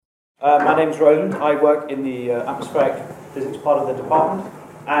My name's Roland. I work in the atmospheric physics part of the department,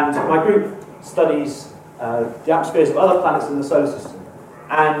 and my group studies the atmospheres of other planets in the solar system.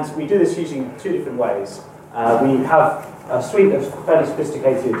 And we do this using two different ways. We have a suite of fairly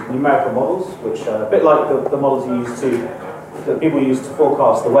sophisticated numerical models, which are a bit like the models that people use to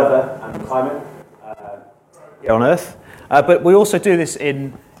forecast the weather and the climate here on Earth. But we also do this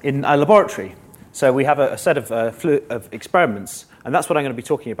in a laboratory. So we have a set of experiments, and that's what I'm going to be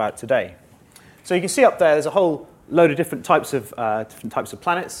talking about today. So you can see up there's a whole load of different types of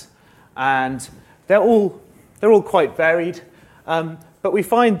planets, and they're all quite varied. But we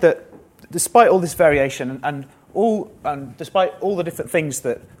find that despite all this variation and despite all the different things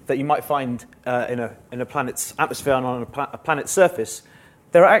that you might find in a planet's atmosphere and on a planet's surface,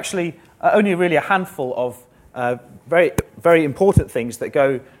 there are actually only really a handful of very, very important things that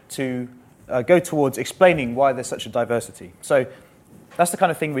go towards explaining why there's such a diversity. So that's the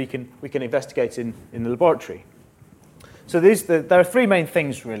kind of thing we can investigate in the laboratory. So there are three main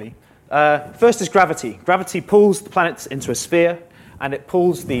things, really. First is gravity. Gravity pulls the planets into a sphere, and it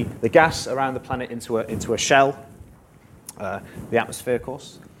pulls the gas around the planet into a shell, the atmosphere, of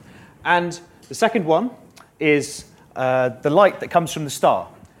course. And the second one is the light that comes from the star.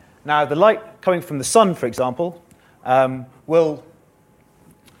 Now, the light coming from the sun, for example, will,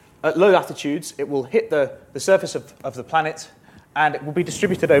 at low latitudes, it will hit the surface of the planet, and it will be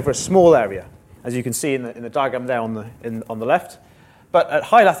distributed over a small area, as you can see in the diagram there on the left. But at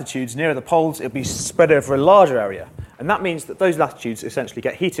high latitudes, nearer the poles, it'll be spread over a larger area. And that means that those latitudes essentially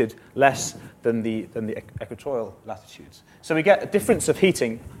get heated less than the equatorial latitudes. So we get a difference of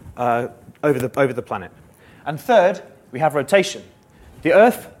heating over the planet. And third, we have rotation. The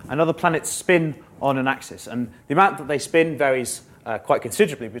Earth and other planets spin on an axis, and the amount that they spin varies quite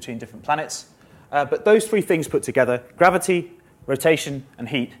considerably between different planets. But those three things put together, gravity, rotation, and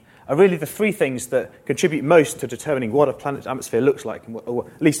heat, are really the three things that contribute most to determining what a planet's atmosphere looks like, or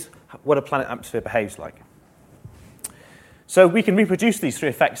at least what a planet atmosphere behaves like. So we can reproduce these three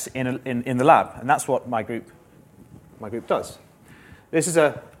effects in the lab, and that's what my group does. This is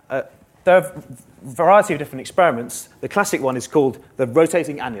there are a variety of different experiments. The classic one is called the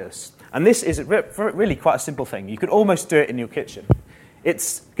rotating annulus, and this is really quite a simple thing. You could almost do it in your kitchen.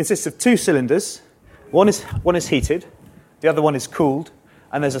 It consists of two cylinders. One is heated, the other one is cooled,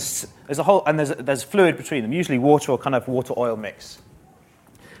 and there's fluid between them, usually water or kind of water-oil mix.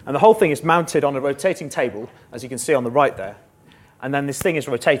 And the whole thing is mounted on a rotating table, as you can see on the right there. And then this thing is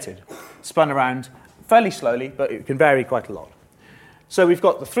rotated, spun around fairly slowly, but it can vary quite a lot. So we've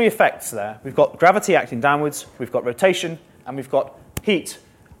got the three effects there. We've got gravity acting downwards, we've got rotation, and we've got heat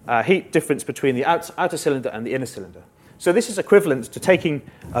difference between the outer cylinder and the inner cylinder. So this is equivalent to taking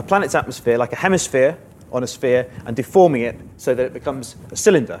a planet's atmosphere, like a hemisphere on a sphere, and deforming it so that it becomes a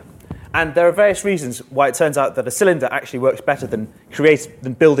cylinder. And there are various reasons why it turns out that a cylinder actually works better than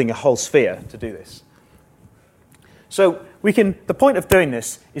building a whole sphere to do this. So the point of doing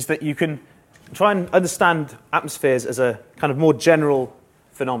this is that you can try and understand atmospheres as a kind of more general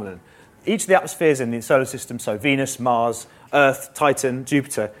phenomenon. Each of the atmospheres in the solar system, so Venus, Mars, Earth, Titan,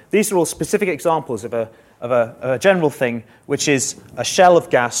 Jupiter, these are all specific examples of a general thing, which is a shell of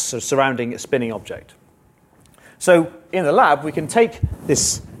gas surrounding a spinning object. So in the lab, we can take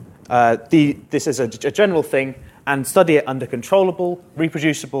this as a general thing and study it under controllable,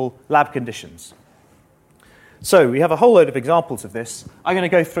 reproducible lab conditions. So we have a whole load of examples of this. I'm going to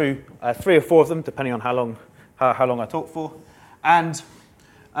go through 3 or 4 of them, depending on how long I talk for, and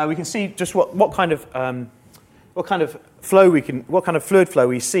we can see just what kind of fluid flow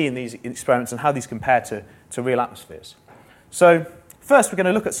we see in these experiments and how these compare to real atmospheres. So first, we're going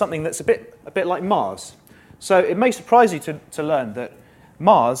to look at something that's a bit like Mars. So it may surprise you to learn that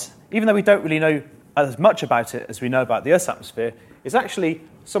Mars, even though we don't really know as much about it as we know about the Earth's atmosphere, is actually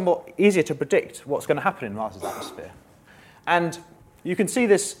somewhat easier to predict what's going to happen in Mars's atmosphere. And you can see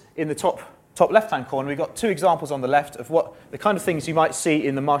this in the top left-hand corner. We've got 2 examples on the left of what the kind of things you might see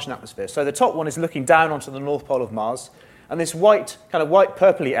in the Martian atmosphere. So the top one is looking down onto the North Pole of Mars, and this white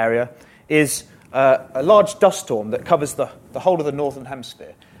purpley area is a large dust storm that covers the whole of the northern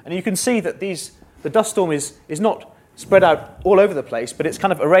hemisphere. And you can see that the dust storm is not spread out all over the place, but it's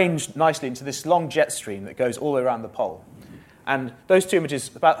kind of arranged nicely into this long jet stream that goes all the way around the pole. And those 2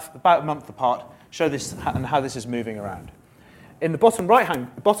 images, about a month apart, show this and how this is moving around. In the bottom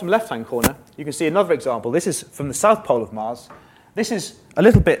left-hand corner, you can see another example. This is from the south pole of Mars. This is a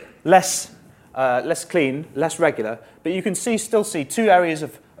little bit less clean, less regular, but you can still see 2 areas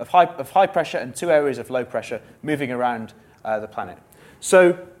of high pressure and 2 areas of low pressure moving around the planet.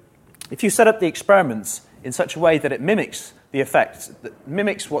 So if you set up the experiments in such a way that it mimics the effect that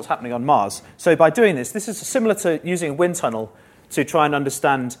mimics what's happening on Mars. So by doing this, this is similar to using a wind tunnel to try and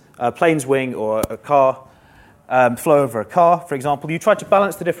understand a plane's wing or a car, flow over a car, for example. You try to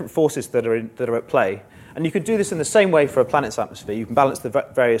balance the different forces that are at play. And you can do this in the same way for a planet's atmosphere. You can balance the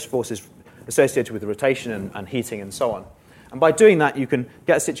various forces associated with the rotation and heating and so on. And by doing that, you can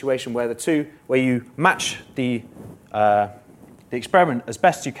get a situation where you match the experiment as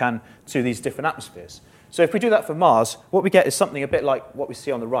best you can to these different atmospheres. So if we do that for Mars, what we get is something a bit like what we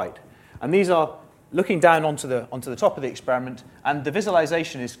see on the right. And these are looking down onto the top of the experiment, and the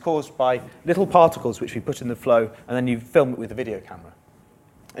visualization is caused by little particles which we put in the flow, and then you film it with a video camera.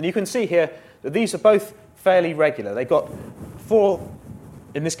 And you can see here that these are both fairly regular. They've got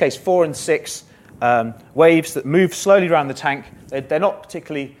in this case, 4 and 6 waves that move slowly around the tank. They're not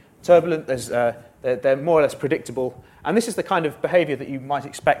particularly turbulent. They're more or less predictable. And this is the kind of behavior that you might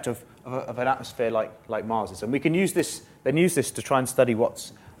expect of an atmosphere like Mars's. And we can use this to try and study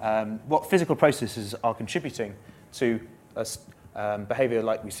what physical processes are contributing to behavior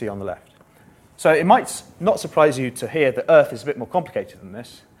like we see on the left. So it might not surprise you to hear that Earth is a bit more complicated than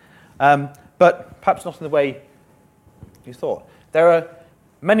this, but perhaps not in the way you thought. There are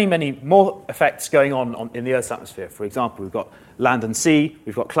many, many more effects going on in the Earth's atmosphere. For example, we've got land and sea,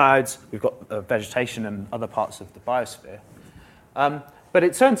 we've got clouds, we've got vegetation and other parts of the biosphere. But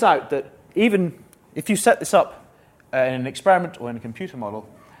it turns out that even if you set this up in an experiment or in a computer model,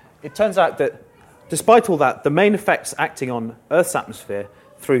 it turns out that despite all that, the main effects acting on Earth's atmosphere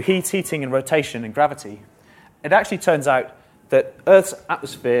through heating and rotation and gravity, it actually turns out that Earth's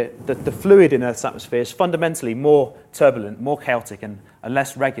atmosphere, that the fluid in Earth's atmosphere is fundamentally more turbulent, more chaotic, and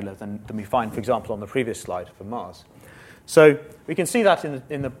less regular than we find, for example, on the previous slide for Mars. So we can see that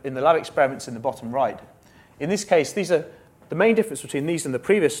in the lab experiments in the bottom right. In this case, the main difference between these and the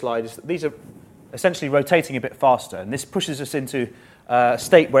previous slide is that these are essentially rotating a bit faster, and this pushes us into a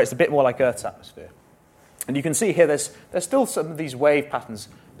state where it's a bit more like Earth's atmosphere. And you can see here there's still some of these wave patterns,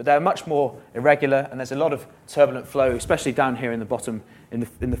 but they're much more irregular, and there's a lot of turbulent flow, especially down here in the bottom, in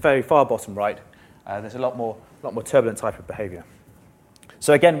the very far bottom right. There's a lot more turbulent type of behavior.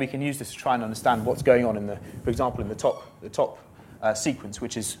 So again, we can use this to try and understand what's going on for example, in the top sequence,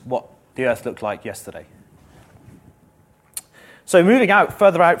 which is what the Earth looked like yesterday. So moving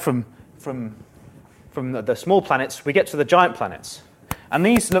further out from the small planets, we get to the giant planets. And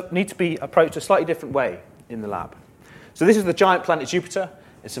these need to be approached a slightly different way in the lab. So this is the giant planet Jupiter.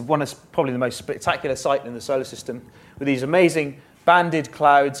 It's probably the most spectacular sight in the solar system, with these amazing banded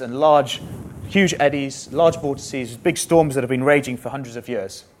clouds and huge eddies, large vortices, big storms that have been raging for hundreds of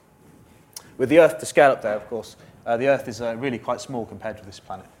years. With the Earth to scale up there, of course, the Earth is really quite small compared to this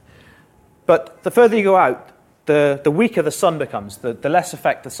planet. But the further you go out, the weaker the sun becomes, the less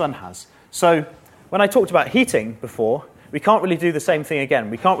effect the sun has. So when I talked about heating before, we can't really do the same thing again.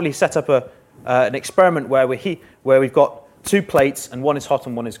 We can't really set up an experiment where we've got two plates and one is hot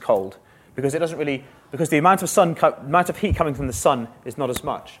and one is cold, because the amount of heat coming from the sun is not as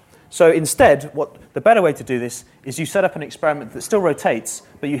much. So instead, the better way to do this is you set up an experiment that still rotates,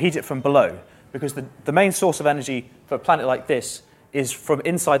 but you heat it from below, because the main source of energy for a planet like this is from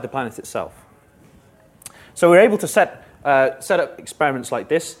inside the planet itself. So we're able to set up experiments like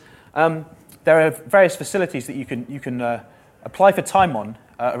this. There are various facilities that you can apply for time on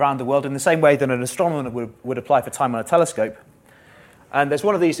around the world in the same way that an astronomer would apply for time on a telescope. And there's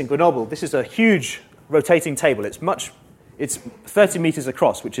one of these in Grenoble. This is a huge rotating table. It's 30 meters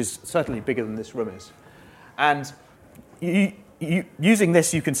across, which is certainly bigger than this room is. And using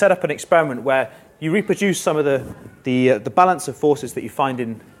this, you can set up an experiment where you reproduce some of the balance of forces that you find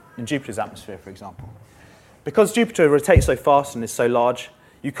in Jupiter's atmosphere, for example. Because Jupiter rotates so fast and is so large,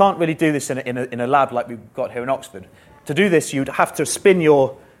 you can't really do this in a lab like we've got here in Oxford. To do this, you'd have to spin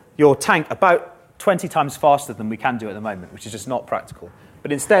your tank about 20 times faster than we can do at the moment, which is just not practical.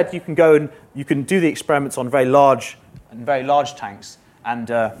 But instead, you can go and you can do the experiments on very large tanks and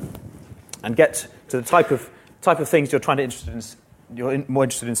get to the type of things you're more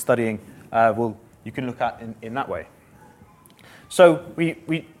interested in studying. You can look at in that way. So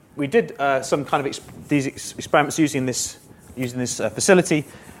we did some kind of these experiments using this facility,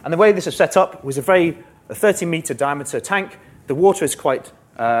 and the way this is set up was a 30-meter diameter tank. The water is quite,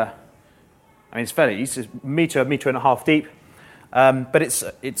 it's a meter and a half deep, but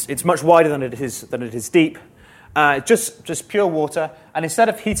it's much wider than it is deep. Just pure water, and instead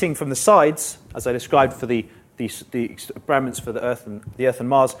of heating from the sides, as I described for the experiments for the Earth and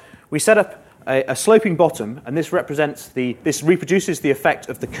Mars, we set up a sloping bottom, and this reproduces the effect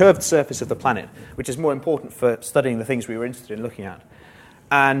of the curved surface of the planet, which is more important for studying the things we were interested in looking at.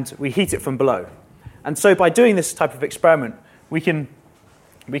 And we heat it from below. And so by doing this type of experiment, we can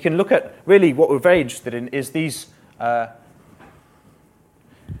look at, really what we're very interested in is these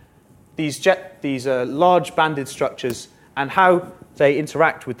large banded structures and how they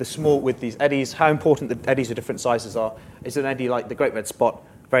interact with these eddies, how important the eddies of different sizes are. Is an eddy like the Great Red Spot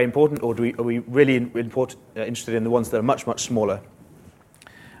very important, or are we really interested in the ones that are much, much smaller?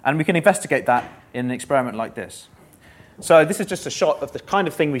 And we can investigate that in an experiment like this. So this is just a shot of the kind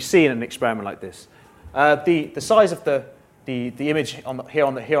of thing we see in an experiment like this. The size of the image here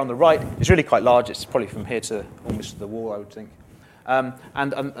on the right is really quite large. It's probably from here to almost to the wall, I would think.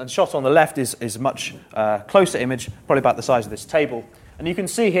 And shot on the left is a much closer image, probably about the size of this table. And you can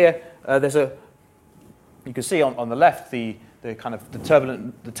see here you can see on the left the kind of the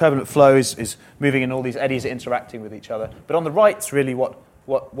turbulent flow is moving, and all these eddies are interacting with each other. But on the right, it's really what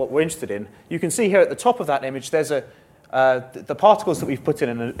we're interested in. You can see here at the top of that image, there's the particles that we've put in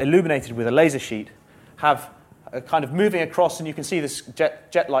and illuminated with a laser sheet have kind of moving across, and you can see this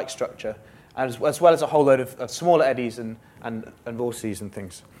jet-like structure, as well as a whole load of smaller eddies and vortices and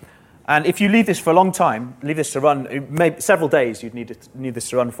things. And if you leave this for a long time, leave this to run, maybe several days you'd need this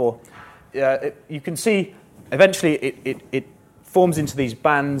to run for, you can see eventually it forms into these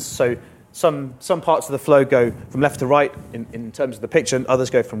bands. So some parts of the flow go from left to right in terms of the picture, and others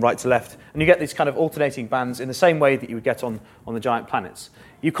go from right to left. And you get these kind of alternating bands in the same way that you would get on the giant planets.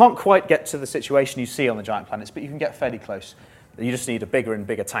 You can't quite get to the situation you see on the giant planets, but you can get fairly close. You just need a bigger and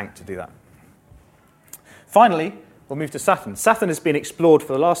bigger tank to do that. Finally, we'll move to Saturn. Saturn has been explored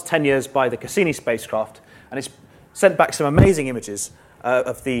for the last 10 years by the Cassini spacecraft, and it's sent back some amazing images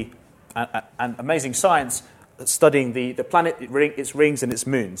of and amazing science studying the planet, its rings, and its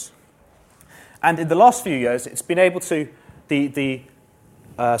moons. And in the last few years, it's been able to, the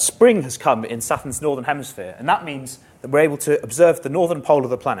spring has come in Saturn's northern hemisphere, and that means that we're able to observe the northern pole of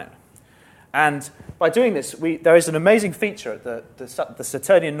the planet. And by doing this, there is an amazing feature at the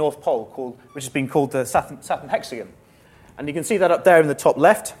Saturnian North Pole, which has been called the Saturn hexagon. And you can see that up there in the top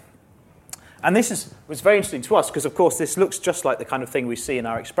left. And this was very interesting to us because, of course, this looks just like the kind of thing we see in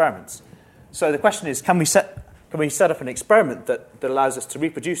our experiments. So the question is, can we set up an experiment that allows us to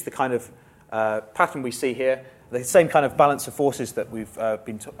reproduce the kind of pattern we see here, the same kind of balance of forces that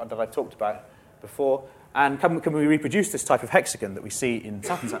that I've talked about before, and can we reproduce this type of hexagon that we see in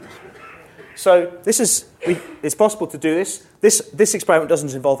Saturn's atmosphere? So it's possible to do this. This experiment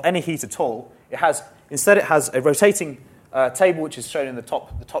doesn't involve any heat at all. Instead it has a rotating table, which is shown in the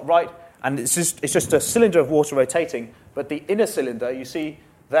top right, and it's just a cylinder of water rotating, but the inner cylinder, you see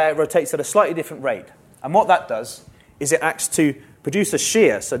there, rotates at a slightly different rate. And what that does is it acts to produce a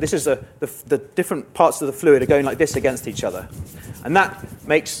shear. So this is the different parts of the fluid are going like this against each other. And that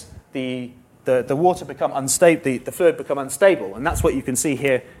makes the water become unstable, the fluid become unstable. And that's what you can see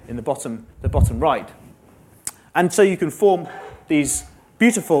here in the bottom right. And so you can form these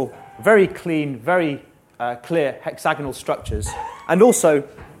beautiful, very clean, very clear hexagonal structures, and also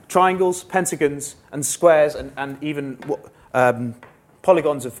triangles, pentagons, and squares, and even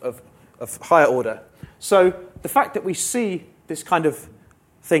polygons of higher order. So the fact that we see this kind of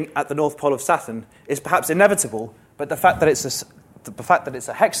thing at the North Pole of Saturn is perhaps inevitable, but the fact that it's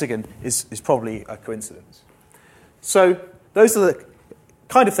a hexagon is probably a coincidence. So those are the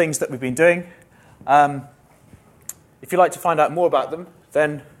kind of things that we've been doing. If you'd like to find out more about them,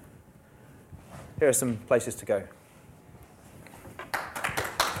 then here are some places to go.